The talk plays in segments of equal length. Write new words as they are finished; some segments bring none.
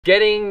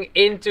Getting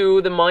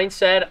into the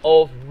mindset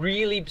of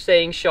really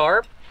staying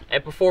sharp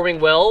and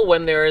performing well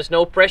when there is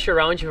no pressure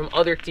around you from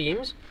other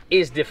teams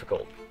is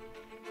difficult.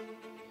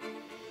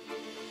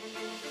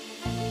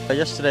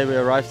 Yesterday we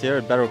arrived here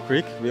at Barrow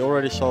Creek. We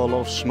already saw a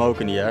lot of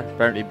smoke in the air.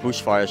 Apparently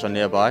bushfires are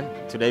nearby.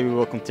 Today we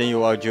will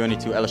continue our journey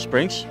to Alice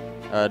Springs.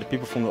 The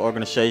people from the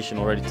organization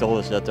already told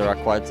us that there are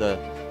quite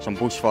some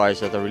bushfires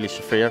that are really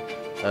severe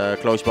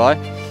close by.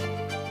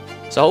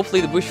 So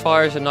hopefully the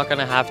bushfires are not going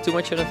to have too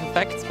much of an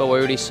effect, but we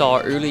already saw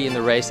early in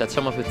the race that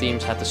some of the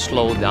teams had to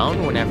slow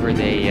down whenever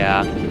they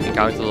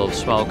encountered a little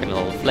smoke and a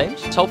little flames.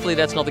 So hopefully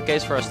that's not the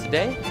case for us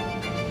today.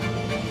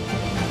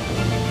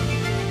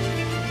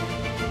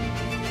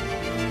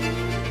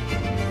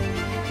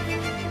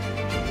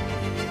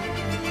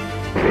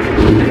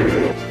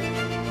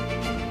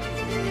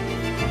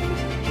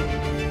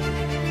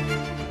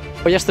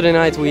 Well, yesterday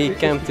night we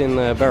camped in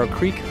Barrow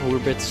Creek. We were a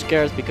bit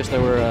scared because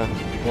there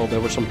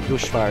were some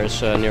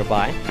bushfires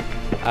nearby.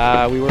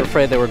 We were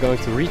afraid they were going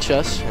to reach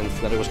us and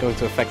that it was going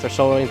to affect our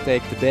solar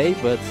intake today,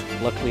 but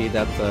luckily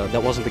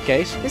that wasn't the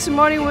case. This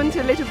morning went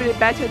a little bit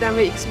better than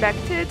we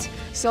expected,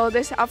 so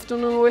this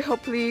afternoon we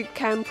hopefully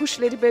can push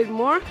a little bit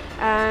more,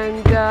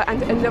 and at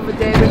the end of the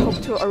day we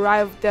hope to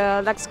arrive at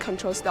the next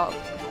control stop.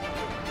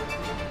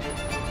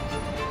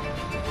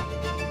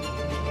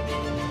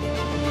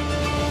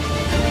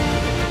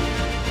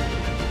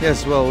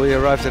 Yes, well, we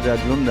arrived at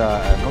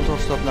Lunda control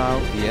stop now,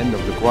 the end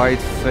of the quiet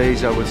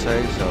phase, I would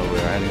say. So we're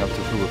heading up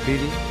to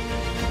Kupapidi.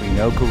 We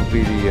know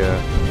Kupapidi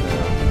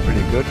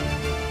pretty good.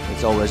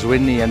 It's always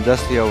windy and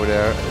dusty over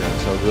there,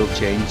 so it will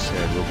change.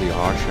 It will be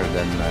harsher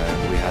than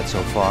we had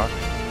so far.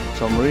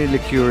 So I'm really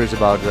curious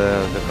about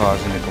the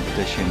cars in the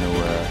competition,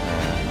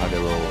 how they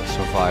will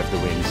survive the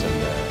winds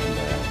and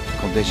the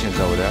conditions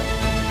over there.